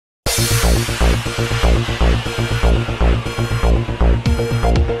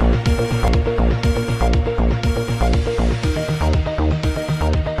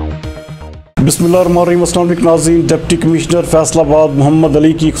बिस्मिल्लाहिर्रहमानिर्रहीम। अस्सलाम वालेकुम नाज़रीन। डिप्टी कमिश्नर फैसलाबाद मोहम्मद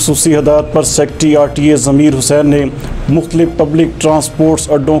अली की खुसूसी हदायत पर सेक्रेटरी RTA ज़मीर हुसैन ने मुख्तलिफ पब्लिक ट्रांसपोर्ट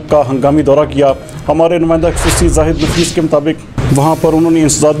अड्डों का हंगामी दौरा किया। हमारे नुमाइंदा खुसूसी जाहिद नफीस के मुताबिक वहाँ पर उन्होंने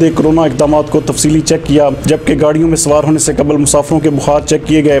इंसदादे कोरोना इक़दामात को तफसीली चेक किया, जबकि गाड़ियों में सवार होने से कबल मुसाफिरों के बुखार चेक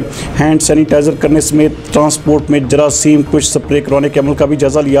किए गए। हैंड सैनिटाइज़र करने समेत ट्रांसपोर्ट में जरासीम कुछ स्प्रे करवाने के अमल का भी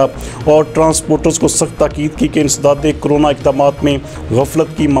जायज़ा लिया और ट्रांसपोर्टर्स को सख्त ताकीद की कि इंसदादे कोरोना इक़दामात में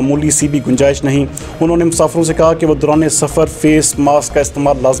गफलत की मामूली सी भी गुंजाइश नहीं। उन्होंने मुसाफिरों से कहा कि वह दौरान सफ़र फेस मास्क का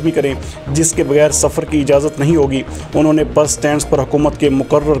इस्तेमाल लाजमी करें, जिसके बगैर सफ़र की इजाज़त नहीं होगी। उन्होंने बस स्टैंड पर हुकूमत के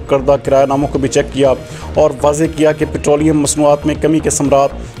मुकर्रर करदा किरायानामों को भी चेक किया और वाज़े किया कि पेट्रोलियम मसनूआत में कमी के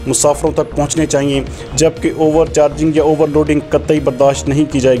समरात मुसाफिरों तक पहुँचने चाहिए, जबकि ओवर चार्जिंग या ओवरलोडिंग कतई बर्दाश्त नहीं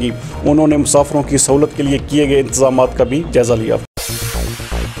की जाएगी। उन्होंने मुसाफिरों की सहूलत के लिए किए गए इंतजामात का भी जायज़ा लिया।